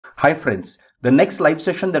Hi friends, the next live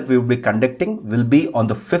session that we will be conducting will be on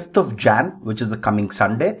the 5th of Jan, which is the coming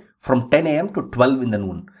Sunday from 10 a.m. to 12 in the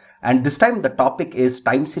noon. And this time the topic is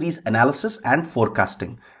time series analysis and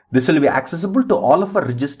forecasting. This will be accessible to all of our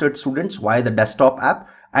registered students via the desktop app.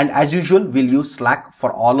 And as usual, we'll use Slack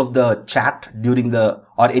for all of the chat during the,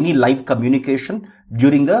 or any live communication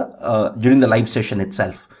during the live session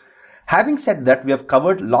itself. Having said that, we have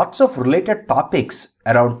covered lots of related topics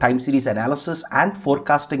around time series analysis and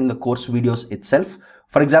forecasting in the course videos itself.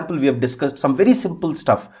 For example, we have discussed some very simple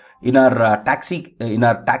stuff in our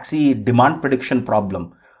taxi demand prediction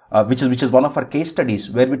problem, which is one of our case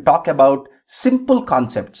studies where we talk about simple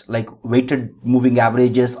concepts like weighted moving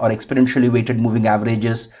averages or exponentially weighted moving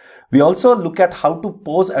averages. We also look at how to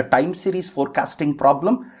pose a time series forecasting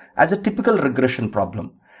problem as a typical regression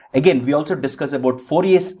problem. Again, we also discuss about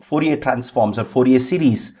Fourier transforms or Fourier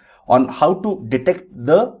series on how to detect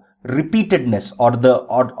the repeatedness or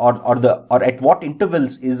at what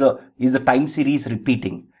intervals is the time series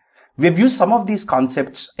repeating. We have used some of these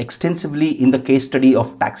concepts extensively in the case study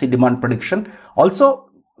of taxi demand prediction.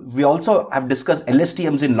 We also have discussed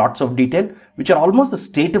LSTMs in lots of detail, which are almost the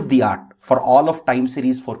state of the art for all of time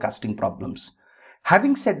series forecasting problems.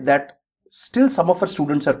 Having said that, still some of our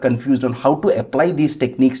students are confused on how to apply these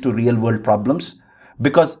techniques to real world problems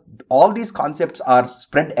because all these concepts are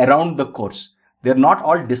spread around the course. They're not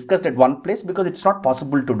all discussed at one place because it's not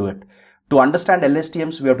possible to do it. To understand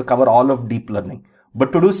LSTMs, we have to cover all of deep learning.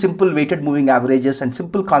 But to do simple weighted moving averages and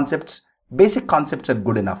simple concepts, basic concepts are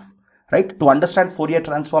good enough, right? To understand Fourier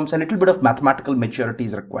transforms, a little bit of mathematical maturity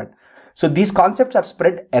is required. So these concepts are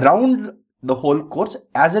spread around the whole course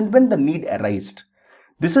as and when the need arises.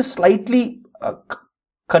 This is slightly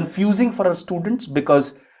confusing for our students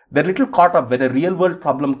because they're a little caught up when a real world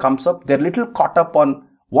problem comes up. They're a little caught up on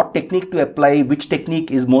what technique to apply, which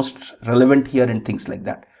technique is most relevant here and things like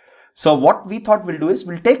that. So what we thought we'll do is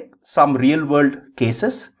we'll take some real world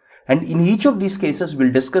cases and in each of these cases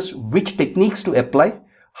we'll discuss which techniques to apply,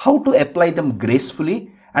 how to apply them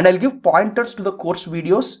gracefully, and I'll give pointers to the course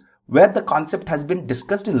videos where the concept has been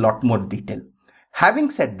discussed in a lot more detail.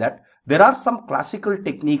 Having said that, there are some classical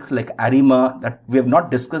techniques like ARIMA that we have not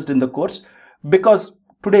discussed in the course because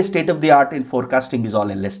today's state of the art in forecasting is all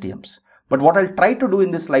LSTMs. But what I'll try to do in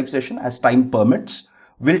this live session as time permits,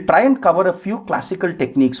 we'll try and cover a few classical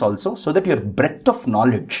techniques also so that your breadth of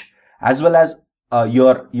knowledge as well as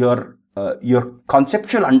your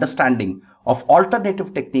conceptual understanding of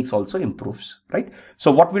alternative techniques also improves, right?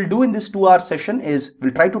 So what we'll do in this 2-hour session is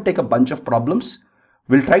we'll try to take a bunch of problems.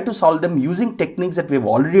 We'll try to solve them using techniques that we've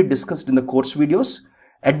already discussed in the course videos.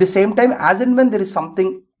 At the same time, as and when there is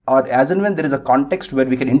something or as and when there is a context where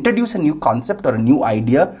we can introduce a new concept or a new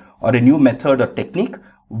idea or a new method or technique,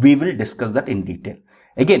 we will discuss that in detail.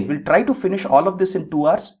 Again, we'll try to finish all of this in 2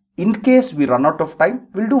 hours. In case we run out of time,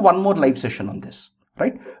 we'll do one more live session on this,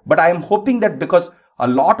 right? But I am hoping that because a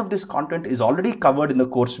lot of this content is already covered in the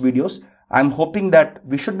course videos, I'm hoping that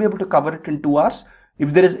we should be able to cover it in 2 hours.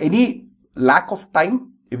 If there is any lack of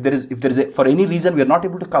time, if there is for any reason we are not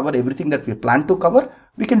able to cover everything that we plan to cover,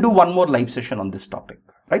 we can do one more live session on this topic,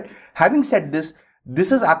 right? Having said this,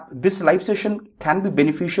 this live session can be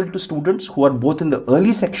beneficial to students who are both in the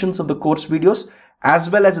early sections of the course videos as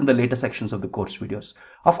well as in the later sections of the course videos.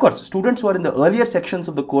 Of course, students who are in the earlier sections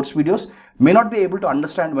of the course videos may not be able to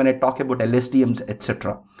understand when I talk about LSTMs,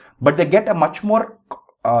 etc. But they get a much more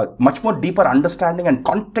deeper understanding and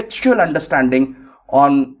contextual understanding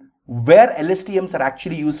on where LSTMs are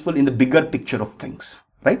actually useful in the bigger picture of things,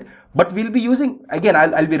 right? But we'll be using, again,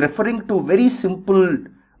 I'll be referring to very simple,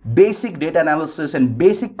 basic data analysis and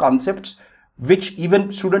basic concepts, which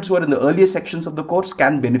even students who are in the earlier sections of the course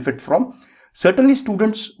can benefit from. Certainly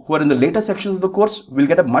students who are in the later sections of the course will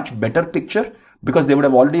get a much better picture because they would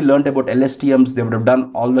have already learned about LSTMs. They would have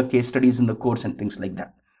done all the case studies in the course and things like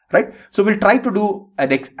that, right? So we'll try to do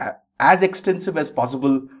as extensive as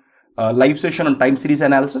possible live session on time series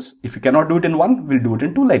analysis. If you cannot do it in one, we'll do it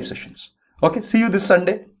in 2 live sessions. Okay, see you this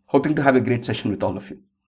Sunday. Hoping to have a great session with all of you.